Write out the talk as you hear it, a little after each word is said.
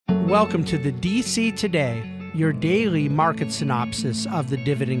Welcome to the DC Today, your daily market synopsis of the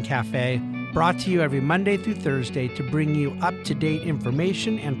Dividend Cafe, brought to you every Monday through Thursday to bring you up-to-date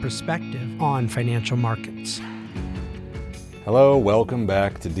information and perspective on financial markets. Hello, welcome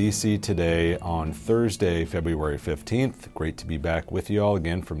back to DC Today on Thursday, February 15th. Great to be back with you all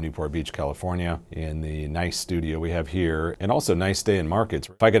again from Newport Beach, California, in the nice studio we have here, and also nice day in markets.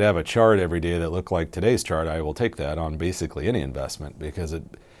 If I could have a chart every day that looked like today's chart, I will take that on basically any investment because it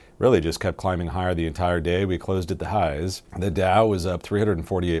really just kept climbing higher the entire day. We closed at the highs. The Dow was up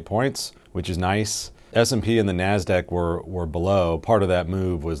 348 points, which is nice. S&P and the NASDAQ were below. Part of that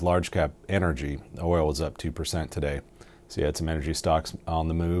move was large cap energy. Oil was up 2% today. So you had some energy stocks on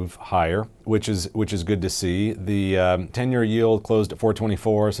the move higher, which is good to see. The 10-year yield closed at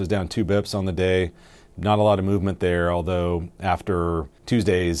 424, so it's down 2 bips on the day. Not a lot of movement there, although after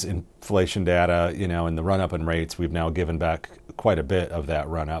Tuesday's inflation data, and the run-up in rates, we've now given back quite a bit of that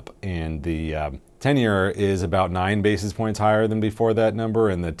run-up. And the 10-year is about 9 basis points higher than before that number,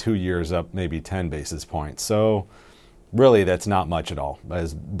 and the 2-year is up maybe 10 basis points. So really, that's not much at all,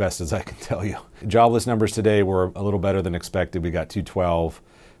 as best as I can tell you. Jobless numbers today were a little better than expected. We got 212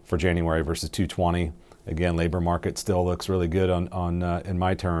 for January versus 220. Again, labor market still looks really good on in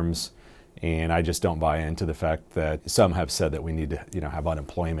my terms, and I just don't buy into the fact that some have said that we need to have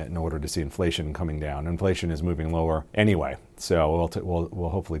unemployment in order to see inflation coming down. Inflation is moving lower anyway, so we'll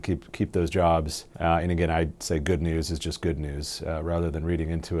hopefully keep those jobs. And again, I'd say good news is just good news rather than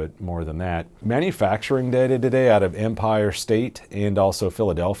reading into it more than that. Manufacturing data today out of Empire State and also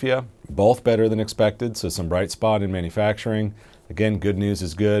Philadelphia, both better than expected, so some bright spot in manufacturing. Again, good news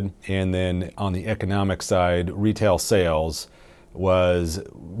is good. And then on the economic side, retail sales was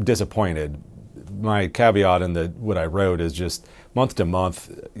disappointed. My caveat in what I wrote is just month to month,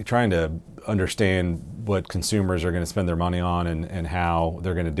 trying to understand what consumers are going to spend their money on and how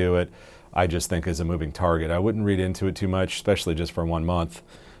they're going to do it, I just think is a moving target. I wouldn't read into it too much, especially just for 1 month.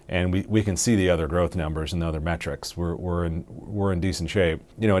 And we can see the other growth numbers and the other metrics. We're in decent shape.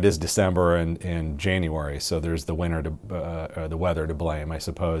 It is December and January, so there's the the weather to blame, I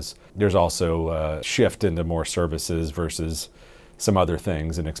suppose. There's also a shift into more services versus some other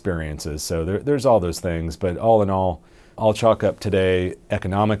things and experiences. So there's all those things, but all in all, I'll chalk up today,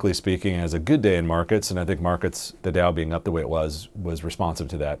 economically speaking, as a good day in markets, and I think markets, the Dow being up the way it was responsive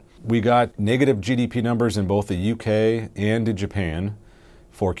to that. We got negative GDP numbers in both the UK and in Japan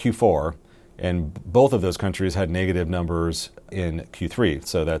for Q4, and both of those countries had negative numbers in Q3.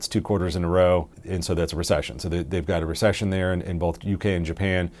 So that's 2 quarters in a row, and so that's a recession. So they've got a recession there in both UK and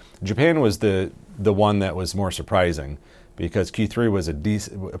Japan. Japan was the one that was more surprising, because Q3 was a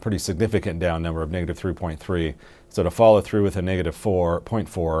pretty significant down number of negative 3.3. So to follow through with a negative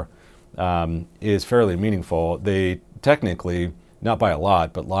 4.4 is fairly meaningful. They technically, not by a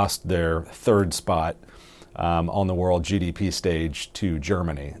lot, but lost their 3rd spot on the world GDP stage to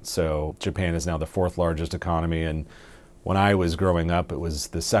Germany. So Japan is now the 4th largest economy, and when I was growing up, it was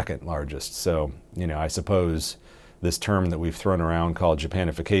the 2nd largest. So, I suppose this term that we've thrown around called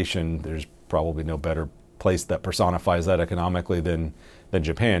Japanification, there's probably no better place that personifies that economically than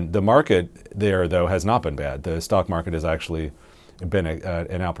Japan. The market there, though, has not been bad. The stock market has actually been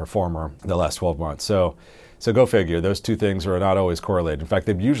an outperformer the last 12 months. So go figure. Those two things are not always correlated. In fact,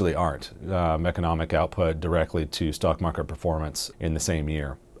 they usually aren't, economic output directly to stock market performance in the same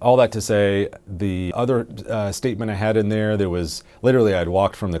year. All that to say, the other statement I had in there was literally I'd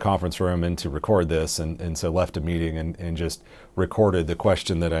walked from the conference room in to record this and so left a meeting and just recorded the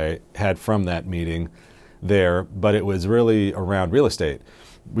question that I had from that meeting there, but it was really around real estate.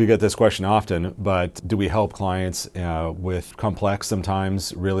 We get this question often, but do we help clients with complex,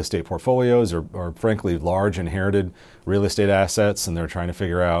 sometimes real estate portfolios or frankly large inherited real estate assets, and they're trying to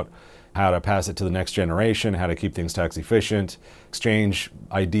figure out how to pass it to the next generation, how to keep things tax efficient, exchange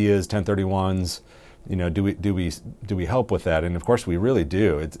ideas, 1031s. Do we help with that? And of course we really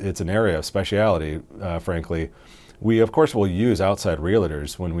do. It's an area of speciality, frankly. We, of course, will use outside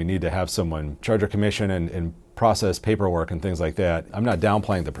realtors when we need to have someone charge a commission and process paperwork and things like that. I'm not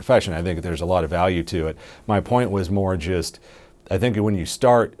downplaying the profession. I think there's a lot of value to it. My point was more just, I think when you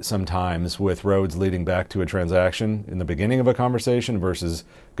start sometimes with roads leading back to a transaction in the beginning of a conversation versus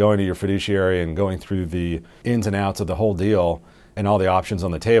going to your fiduciary and going through the ins and outs of the whole deal and all the options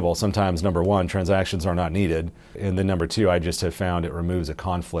on the table, sometimes, number one, transactions are not needed. And then number two, I just have found it removes a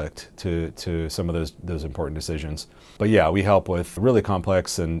conflict to some of those important decisions. But yeah, we help with really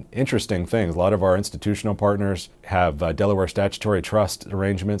complex and interesting things. A lot of our institutional partners have Delaware statutory trust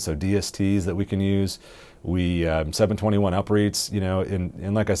arrangements, so DSTs that we can use. We 721 UPREITs,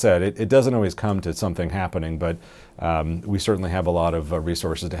 and like I said, it doesn't always come to something happening, but we certainly have a lot of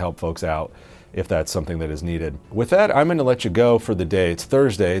resources to help folks out if that's something that is needed. With that, I'm going to let you go for the day. It's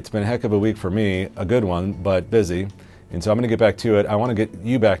Thursday. It's been a heck of a week for me, a good one, but busy. And so I'm going to get back to it. I want to get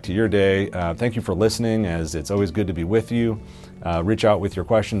you back to your day. Thank you for listening, as it's always good to be with you. Reach out with your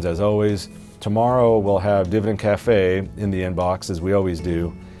questions as always. Tomorrow we'll have Dividend Cafe in the inbox, as we always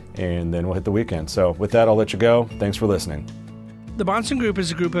do, and then we'll hit the weekend. So with that, I'll let you go. Thanks for listening. The Bahnsen Group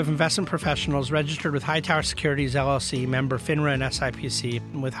is a group of investment professionals registered with Hightower Securities, LLC, member FINRA and SIPC,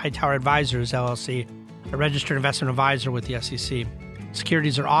 and with Hightower Advisors, LLC, a registered investment advisor with the SEC.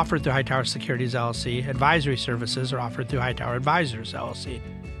 Securities are offered through Hightower Securities, LLC. Advisory services are offered through Hightower Advisors, LLC.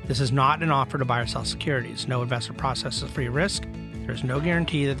 This is not an offer to buy or sell securities. No investment process is free of risk. There is no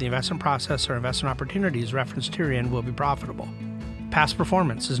guarantee that the investment process or investment opportunities referenced herein will be profitable. Past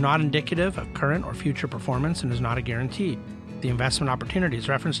performance is not indicative of current or future performance and is not a guarantee. The investment opportunities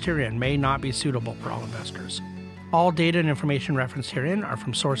referenced herein may not be suitable for all investors. All data and information referenced herein are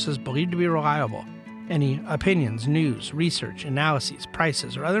from sources believed to be reliable. Any opinions, news, research, analyses,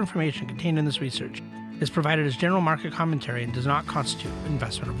 prices, or other information contained in this research is provided as general market commentary and does not constitute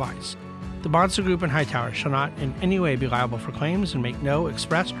investment advice. The Bahnsen Group and Hightower shall not in any way be liable for claims and make no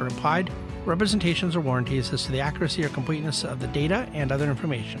expressed or implied representations or warranties as to the accuracy or completeness of the data and other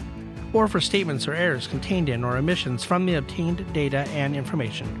information, or for statements or errors contained in or omissions from the obtained data and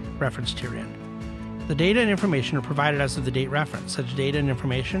information referenced herein. The data and information are provided as of the date referenced. Such data and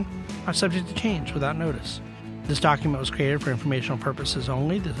information are subject to change without notice. This document was created for informational purposes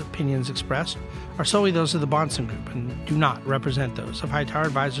only. The opinions expressed are solely those of the Bahnsen Group and do not represent those of Hightower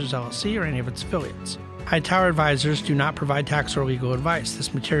Advisors, LLC, or any of its affiliates. Hightower Advisors do not provide tax or legal advice.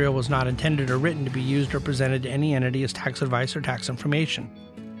 This material was not intended or written to be used or presented to any entity as tax advice or tax information.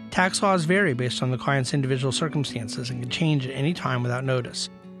 Tax laws vary based on the client's individual circumstances and can change at any time without notice.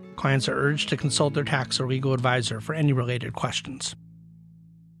 Clients are urged to consult their tax or legal advisor for any related questions.